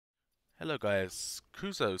Hello guys,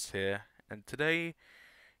 Kuzos here, and today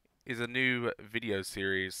is a new video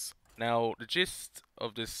series. Now, the gist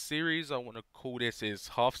of this series, I want to call this is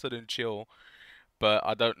Hearthstone and Chill, but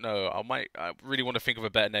I don't know. I really want to think of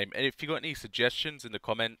a better name. And if you got any suggestions in the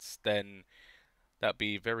comments, then that'd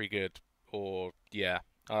be very good. Or yeah,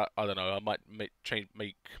 I don't know. I might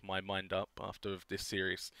make my mind up after this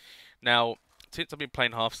series. Now, since I've been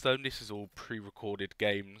playing Hearthstone, this is all pre-recorded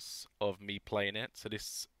games of me playing it. So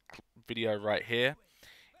this video right here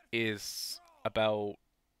is about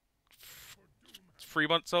 3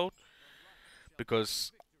 months old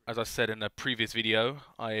because, as I said in a previous video,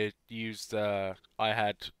 I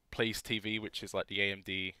had Plays TV, which is like the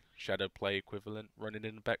AMD Shadow Play equivalent, running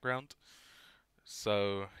in the background.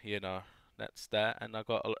 So that's that, and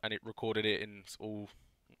and it recorded it in all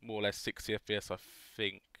more or less 60 FPS. I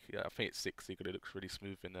think, yeah, I think it's 60 because it looks really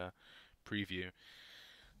smooth in the preview.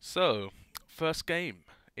 So, first game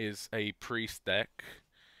is a priest deck,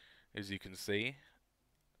 as you can see.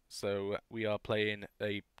 So we are playing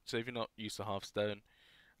a. So if you're not used to Hearthstone,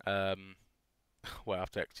 um, well, I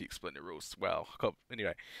have to actually explain the rules. Well,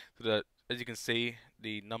 anyway, as you can see,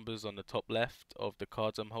 the numbers on the top left of the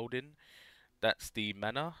cards I'm holding, that's the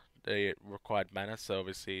mana, the required mana. So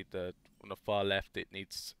obviously the on the far left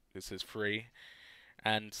this is free,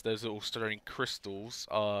 and those little stirring crystals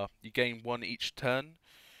are you gain one each turn,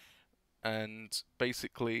 and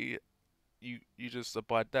basically you just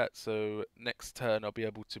abide that. So next turn I'll be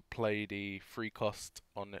able to play the free cost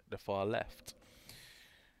on the far left.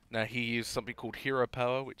 Now he used something called hero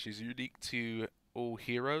power, which is unique to all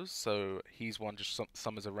heroes. So he's one just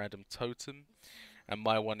summons a random totem, and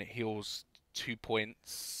my one it heals 2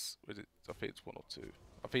 points. Was it? I think it's one or two.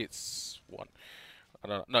 I think it's one. I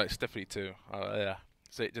don't know. No, it's definitely two. Yeah.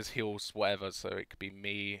 So it just heals whatever. So it could be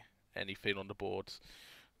me, anything on the board,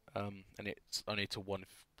 and it's only to one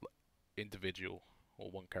individual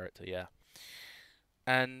or one character, yeah.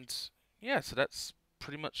 And yeah, so that's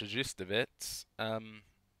pretty much the gist of it.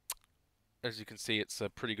 As you can see, it's a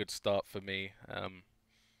pretty good start for me.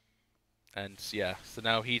 And yeah, so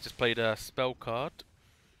now he just played a spell card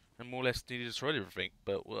and more or less needed to destroy everything.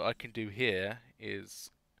 But what I can do here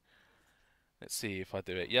is, let's see if I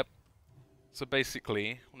do it. Yep. So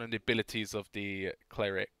basically, one of the abilities of the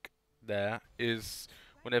cleric there is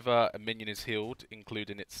whenever a minion is healed,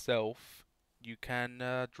 including itself, you can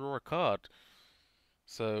draw a card.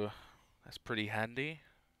 So that's pretty handy.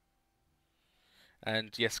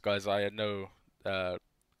 And yes, guys, I know.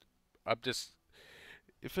 I'm just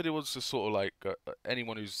if it was just sort of like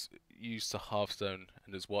anyone who's used to Hearthstone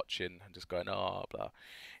and is watching and just going blah.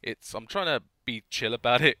 I'm trying to be chill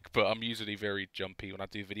about it, but I'm usually very jumpy when I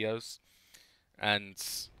do videos. And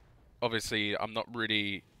obviously,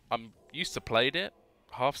 I'm used to playing it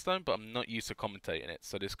Hearthstone, but I'm not used to commentating it.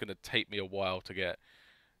 So it's gonna take me a while to get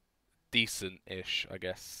decent-ish, I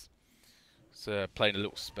guess. So playing a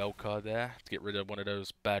little spell card there to get rid of one of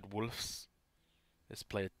those bad wolves. Let's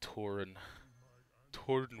play a Tauren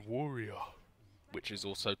warrior, which is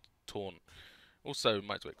also taunt. Also,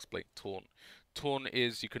 might as well explain taunt. Taunt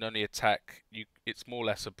is you can only attack you. It's more or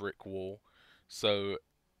less a brick wall. So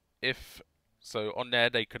if on there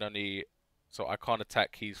they can only so I can't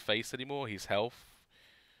attack his face anymore, his health,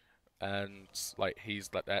 and like he's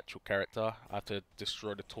like the actual character. I have to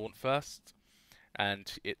destroy the taunt first.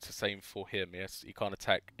 And it's the same for him. Yes, you can't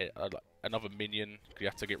attack another minion. You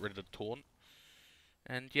have to get rid of the taunt.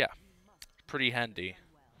 And yeah, pretty handy,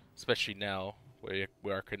 especially now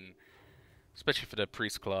where I can, especially for the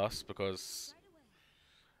priest class, because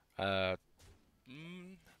uh,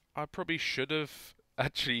 mm, I probably should have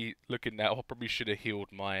actually looking now. I probably should have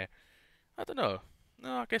healed my. I don't know.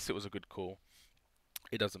 No, I guess it was a good call.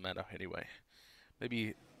 It doesn't matter anyway.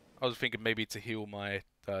 Maybe I was thinking maybe to heal my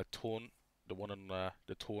taunt, the one on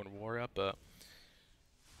the taunt warrior, but.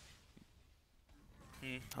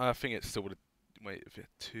 I think it still would have. Wait, if it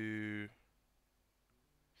two.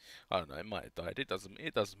 I don't know. It might have died. It doesn't.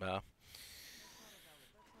 It doesn't matter.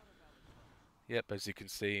 Yep, as you can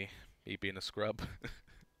see, me being a scrub.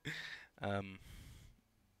 um,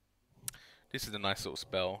 this is a nice little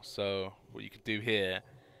spell. So what you can do here.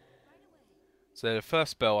 So the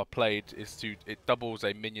first spell I played is it doubles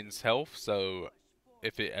a minion's health. So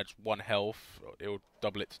if it has 1 health, it will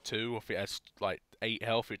double it to 2. If it has like 8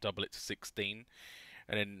 health, it will double it to 16.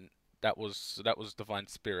 And then that was Divine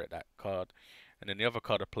Spirit, that card. And then the other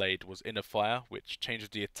card I played was Inner Fire, which changes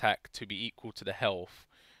the attack to be equal to the health.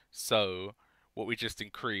 So what we just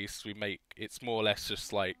increased, we make it's more or less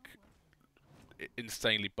just like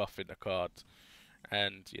insanely buffing the card.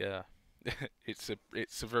 And yeah, it's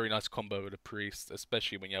a very nice combo with a priest,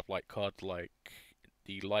 especially when you have like cards like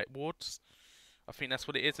the light wards. I think that's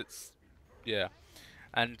what it is. It's yeah.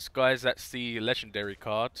 And guys, that's the legendary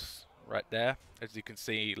cards right there. As you can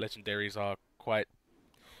see, legendaries are quite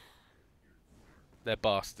they're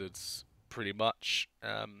bastards pretty much.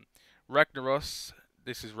 Ragnaros.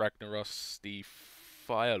 This is Ragnaros, the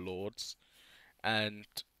Fire Lords, and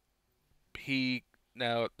he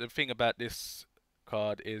now the thing about this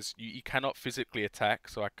card is you cannot physically attack,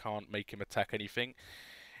 so I can't make him attack anything.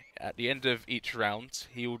 At the end of each round,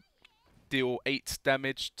 he'll deal 8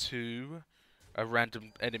 damage to a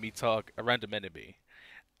random enemy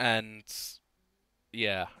and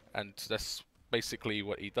yeah, and that's basically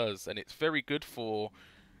what he does, and it's very good for,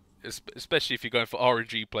 especially if you're going for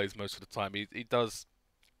RNG plays most of the time. He does.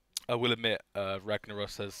 I will admit,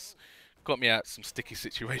 Ragnaros has got me out some sticky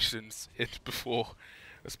situations before,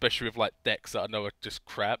 especially with like decks that I know are just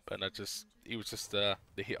crap, and he was just the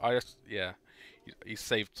hit. Yeah, he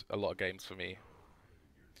saved a lot of games for me.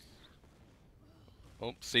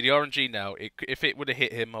 Oh, see the RNG now. If it would have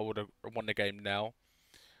hit him, I would have won the game now.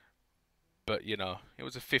 But you know, it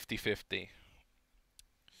was a 50-50.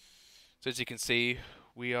 So as you can see,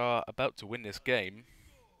 we are about to win this game,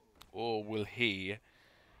 or will he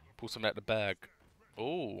pull something out the bag?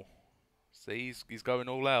 Oh, see, he's going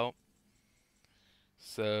all out.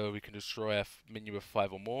 So we can destroy a minion with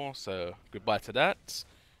 5 or more. So goodbye to that.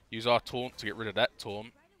 Use our taunt to get rid of that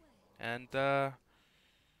taunt, and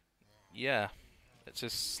yeah, let's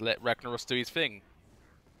just let Ragnaros do his thing.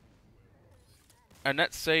 And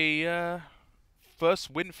that's a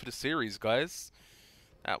first win for the series, guys.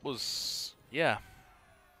 That was, yeah,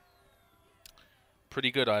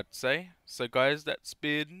 pretty good, I'd say. So, guys, that's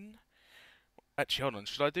been... Actually, hold on.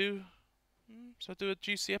 Should I do a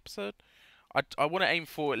juicy episode? I want to aim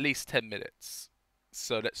for at least 10 minutes.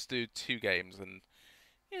 So let's do 2 games, and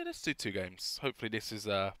yeah, let's do 2 games. Hopefully, this is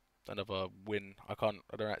another win. I don't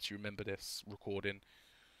actually remember this recording.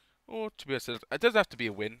 Or to be honest, it doesn't have to be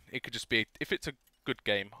a win. It could just be, if it's a good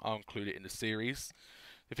game, I'll include it in the series.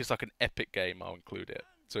 If it's like an epic game, I'll include it.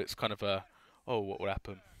 So it's kind of a, oh, what will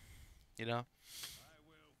happen? You know?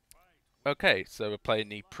 Okay, so we're playing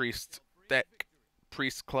the Priest deck,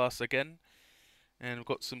 Priest class again. And we've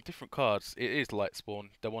got some different cards. It is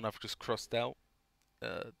Lightspawn, the one I've just crossed out.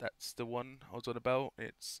 That's the one I was on about.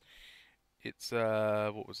 It's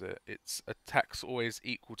what was it? Its attack's always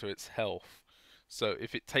equal to its health. So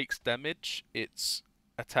if it takes damage, its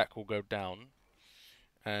attack will go down.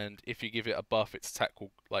 And if you give it a buff, its attack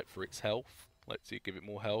will, like for its health, like so you give it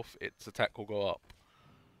more health, its attack will go up.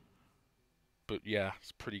 But yeah,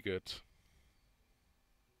 it's pretty good.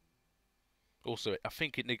 Also, I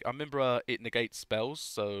think I remember it negates spells,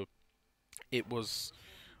 so it was,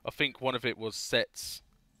 I think one of it was set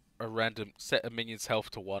a minion's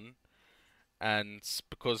health to 1, and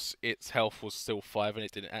because its health was still 5 and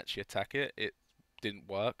it didn't actually attack it, it didn't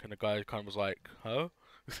work, and the guy kind of was like, huh?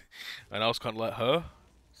 And I was kind of like, huh?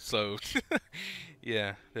 So,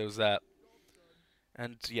 yeah, there was that.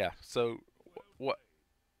 And yeah, so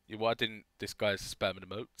why didn't this guy's spamming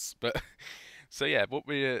emotes? But so yeah, what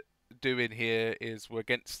we're doing here is what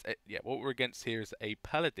we're against here is a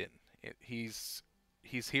paladin. His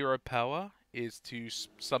hero power is to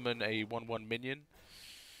summon a 1/1 minion,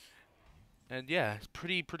 and yeah, it's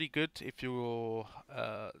pretty good if you're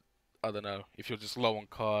I don't know, if you're just low on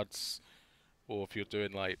cards, or if you're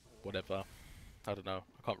doing like whatever. I don't know.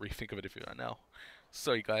 I can't really think of anything right now.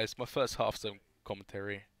 Sorry guys, my first Hearthstone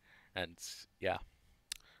commentary, and yeah,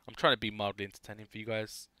 I'm trying to be mildly entertaining for you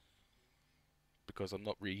guys because I'm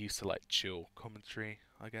not really used to like chill commentary,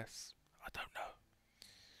 I guess. I don't know.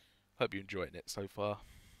 Hope you're enjoying it so far.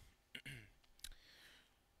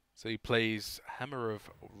 So he plays Hammer of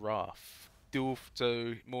Wrath.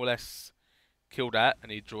 So more or less kill that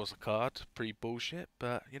and he draws a card. Pretty bullshit,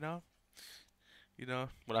 but you know,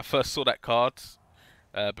 when I first saw that card,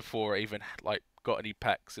 before I even like got any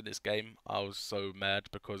packs in this game, I was so mad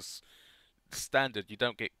because standard you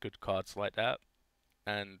don't get good cards like that,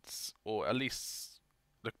 and or at least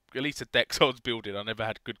the decks I was building, I never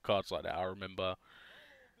had good cards like that. I remember.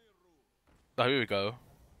 Oh, here we go.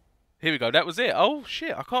 Here we go. That was it. Oh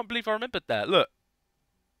shit! I can't believe I remembered that. Look,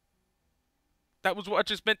 that was what I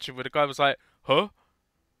just mentioned, where the guy was like, "Huh."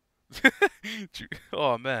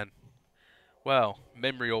 Oh man. Wow,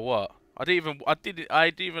 memory or what? I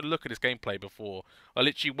didn't even look at this gameplay before. I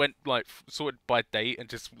literally went like sorted by date and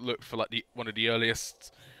just looked for like one of the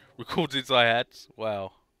earliest recordings I had.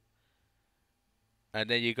 Wow. And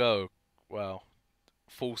there you go. Wow.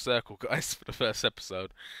 Full circle, guys, for the first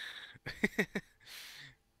episode.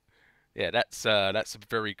 Yeah, that's a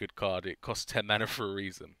very good card. It costs 10 mana for a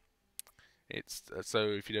reason. It's so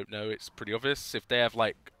if you don't know, it's pretty obvious. If they have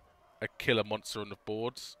like a killer monster on the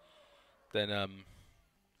board, then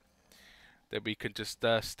we can just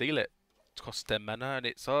steal it. Cost 10 mana and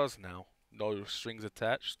it's ours now. No strings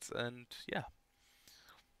attached, and yeah,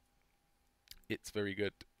 it's very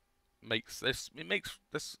good. It makes this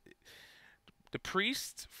the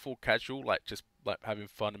priest for casual, like just like having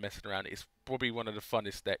fun and messing around. It's probably one of the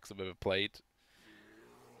funnest decks I've ever played.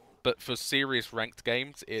 But for serious ranked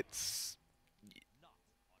games, it's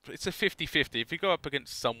a 50-50. If you go up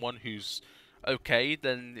against someone who's okay,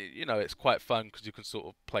 then you know it's quite fun because you can sort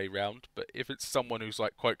of play around. But if it's someone who's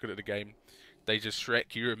like quite good at the game, they just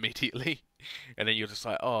Shrek you immediately, and then you're just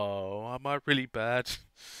like, oh, am I really bad?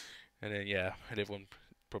 And then yeah, and everyone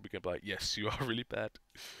probably gonna be like, yes, you are really bad.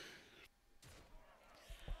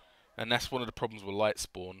 And that's one of the problems with Light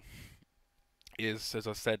Spawn. Is, as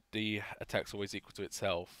I said, the attack's always equal to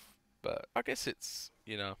itself. But I guess it's,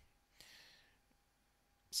 you know.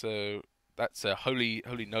 So that's a Holy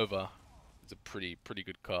Nova. It's a pretty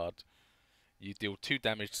good card. You deal 2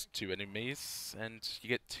 damage to enemies, and you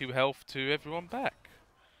get 2 health to everyone back,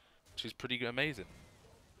 which is pretty amazing.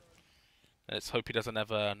 Let's hope he doesn't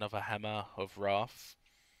have another Hammer of Wrath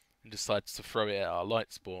and decides to throw it at our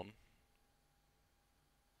Light Spawn.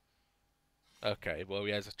 Okay, well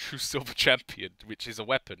he has a True Silver Champion, which is a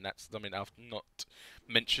weapon. That's something I've not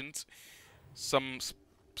mentioned. Some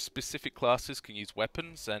specific classes can use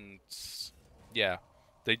weapons, and yeah,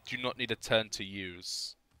 they do not need a turn to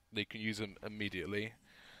use. They can use them immediately,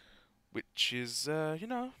 which is you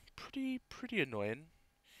know, pretty annoying.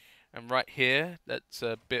 And right here, that's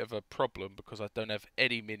a bit of a problem because I don't have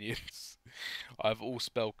any minions. I have all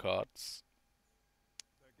spell cards.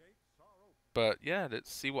 But yeah,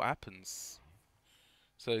 let's see what happens.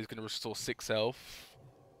 So he's going to restore 6 health,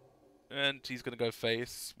 and he's going to go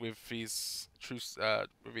face with his Silverhand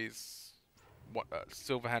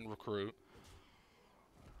Recruit.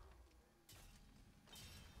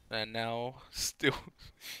 And now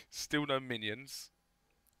still no minions.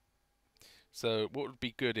 So what would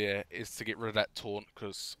be good here is to get rid of that taunt,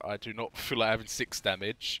 because I do not feel like having 6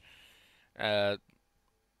 damage. Could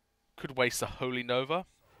waste a Holy Nova.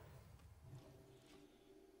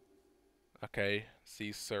 Okay,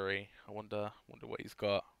 see Surrey. I wonder what he's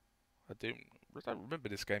got. I don't remember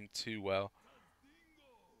this game too well.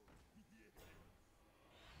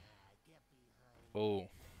 Oh,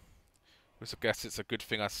 I guess it's a good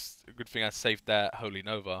thing I saved that Holy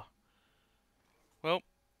Nova. Well,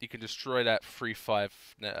 you can destroy that 3/5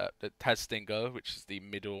 the Tazdingo, which is the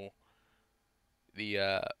middle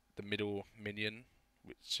minion,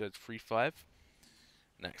 which is 3/5.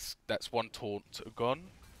 Next, that's 1 taunt gone.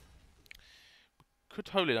 Could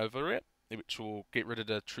Holy Nova it, which will get rid of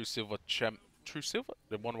the True Silver,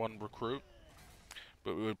 the 1/1 recruit.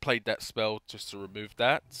 But we would have played that spell just to remove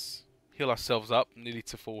that, heal ourselves up nearly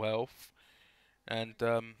to full health, and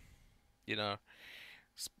you know,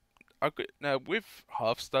 now with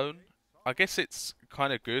Hearthstone, I guess it's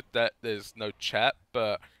kind of good that there's no chat,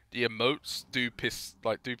 but the emotes do piss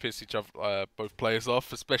each other, both players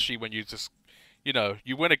off, especially when you just, you know,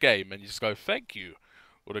 you win a game and you just go thank you,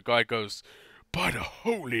 or the guy goes, by the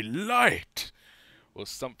holy light, or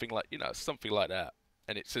something like, you know, something like that,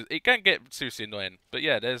 and it can get seriously annoying. But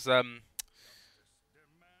yeah, there's yeah,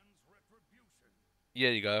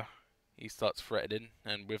 you go. He starts threatening,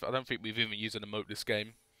 and I don't think we've even used an emote this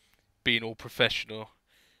game. Being all professional,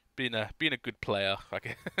 being a good player.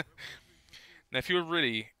 Like now, if you're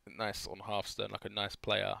really nice on Hearthstone, like a nice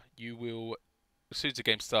player, you will, as soon as the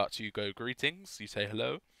game starts, you go greetings, you say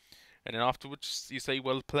hello, and then afterwards you say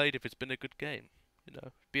well played if it's been a good game. You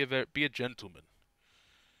know, be a gentleman.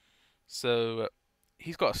 So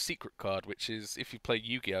he's got a secret card, which is if you play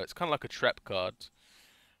Yu-Gi-Oh, it's kind of like a trap card,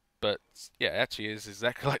 but yeah, it actually is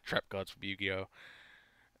exactly like trap cards from Yu-Gi-Oh.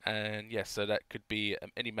 And yeah, so that could be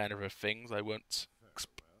any manner of things. I won't.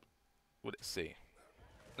 Would it see?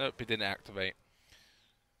 Nope, it didn't activate.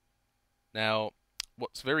 Now,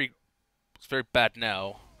 what's very bad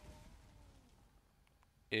now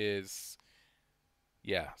is,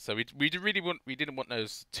 yeah. So we didn't want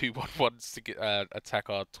those 2/1/1s to get attack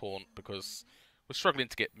our taunt because we're struggling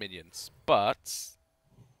to get minions. But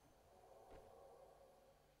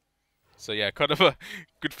so yeah, kind of a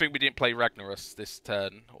good thing we didn't play Ragnaros this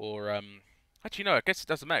turn. Or actually no, I guess it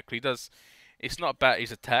doesn't matter. 'Cause he does. It's not about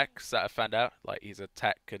his attacks that I found out. Like his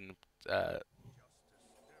attack and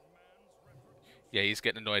yeah, he's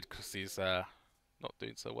getting annoyed because he's not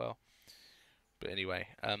doing so well. But anyway,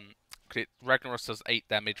 Ragnaros does 8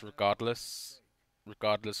 damage regardless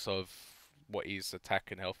of what his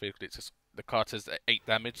attack and health is. It's just the card says 8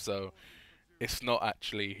 damage, so it's not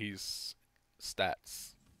actually his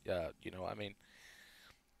stats. Yeah, you know what I mean.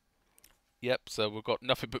 Yep. So we've got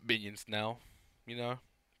nothing but minions now. You know,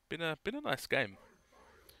 been a nice game.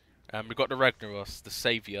 We've got the Ragnaros, the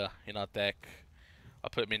savior, in our deck. I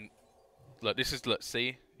put him in. Look, this is look.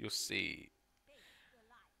 See, you'll see.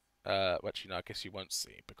 Well, actually, no, I guess you won't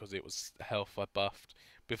see because it was health I buffed.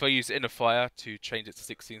 But if I use Inner Fire to change it to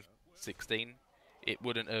 16, it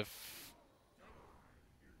wouldn't have.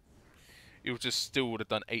 It would just still would have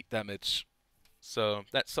done 8 damage. So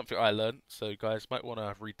that's something I learned. So you guys might want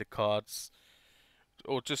to read the cards,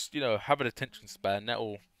 or just have an attention span.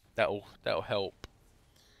 That'll help.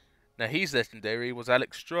 Now his legendary was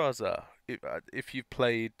Alex Straza. If you've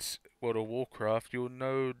played World of Warcraft, you'll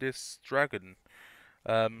know this dragon.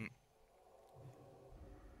 Um,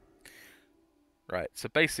 right. So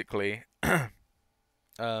basically,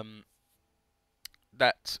 um,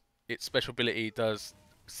 that its special ability does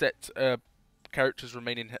set characters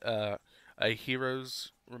remaining a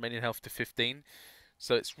hero's remaining health to 15.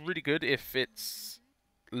 So it's really good if it's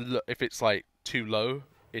like too low.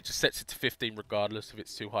 It just sets it to 15 regardless if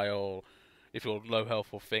it's too high or if you're low health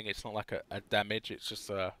or thing. It's not like a damage. It's just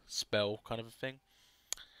a spell kind of a thing.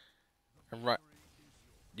 And right,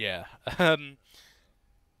 yeah.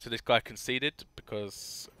 So this guy conceded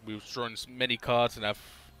because we were drawing many cards and have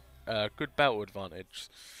good battle advantage.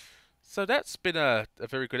 So that's been a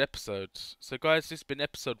very good episode. So guys, this has been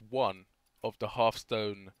episode 1 of the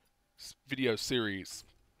Hearthstone video series.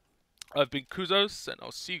 I've been Kuzos, and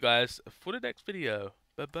I'll see you guys for the next video.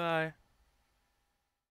 Bye bye.